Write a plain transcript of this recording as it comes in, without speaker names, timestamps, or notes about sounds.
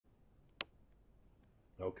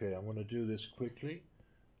Okay, I'm going to do this quickly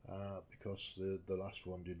because the last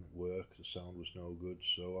one didn't work. The sound was no good,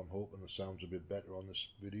 so I'm hoping the sound's a bit better on this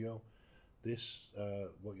video. This,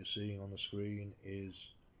 what you're seeing on the screen, is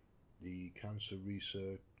the Cancer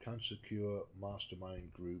Cure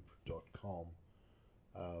Mastermind Group.com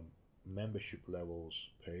membership levels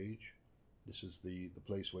page. This is the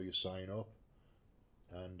place where you sign up,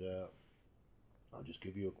 and I'll just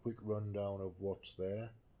give you a quick rundown of what's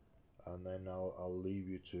there, and then I'll leave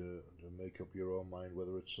you to make up your own mind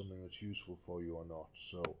whether it's something that's useful for you or not.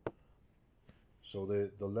 So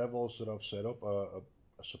the levels that I've set up are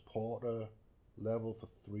a supporter level for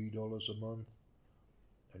 $3 a month,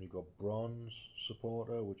 and you've got bronze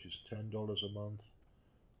supporter, which is $10 a month,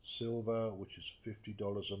 silver, which is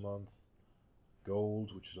 $50 a month,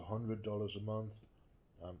 gold, which is $100 a month,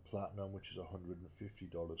 and platinum, which is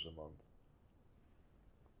 $150 a month.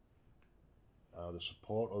 The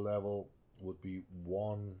supporter level would be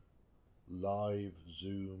one live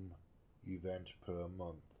Zoom event per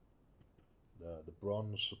month. The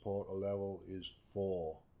bronze supporter level is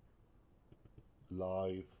 4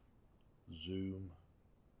 live Zoom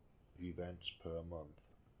events per month.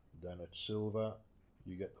 Then at silver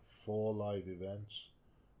you get the 4 live events,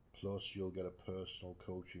 plus you'll get a personal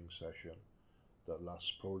coaching session that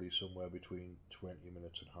lasts probably somewhere between 20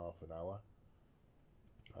 minutes and half an hour.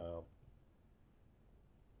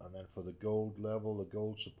 And then for the gold level, the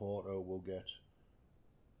gold supporter will get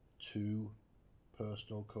 2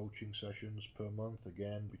 personal coaching sessions per month,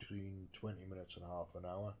 again between 20 minutes and half an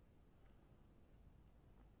hour.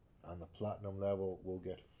 And the platinum level will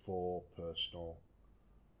get 4 personal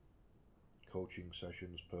coaching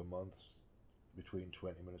sessions per month between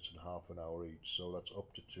 20 minutes and half an hour each. So that's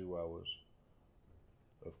up to 2 hours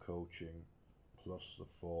of coaching plus the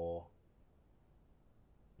 4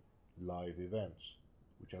 live events,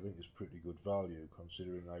 which I think is pretty good value,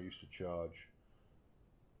 considering I used to charge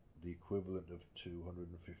the equivalent of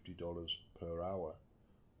 $250 per hour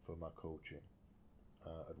for my coaching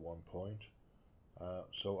at one point.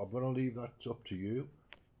 So I'm going to leave that up to you.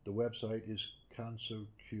 The website is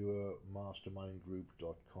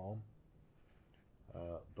cancercuremastermindgroup.com.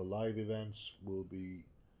 The live events will be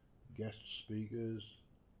guest speakers,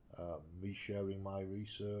 me sharing my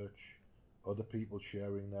research, other people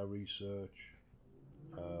sharing their research,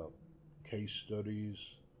 case studies,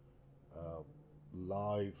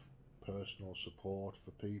 live personal support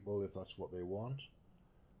for people if that's what they want.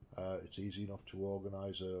 It's easy enough to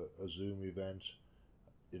organize a Zoom event,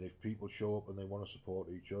 and if people show up and they want to support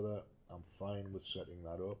each other, I'm fine with setting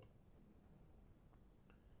that up.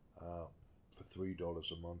 For $3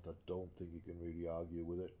 a month, I don't think you can really argue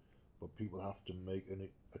with it, but people have to make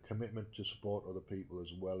a commitment to support other people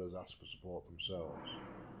as well as ask for support themselves.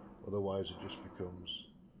 Otherwise it just becomes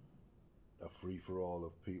a free-for-all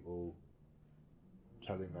of people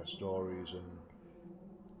telling their stories and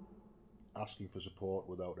asking for support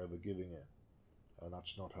without ever giving it, and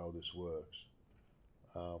that's not how this works.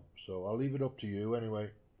 So I'll leave it up to you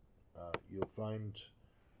anyway. You'll find,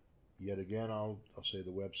 yet again, I'll say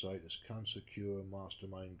the website is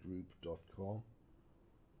cancercuremastermindgroup.com,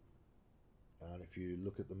 and if you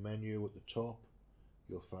look at the menu at the top,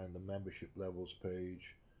 you'll find the membership levels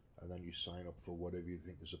page, and then you sign up for whatever you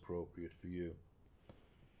think is appropriate for you.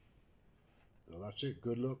 So that's it.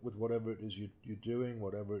 Good luck with whatever it is you're doing,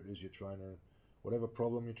 whatever it is whatever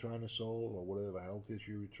problem you're trying to solve, or whatever health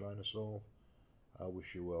issue you're trying to solve. I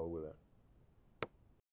wish you well with it.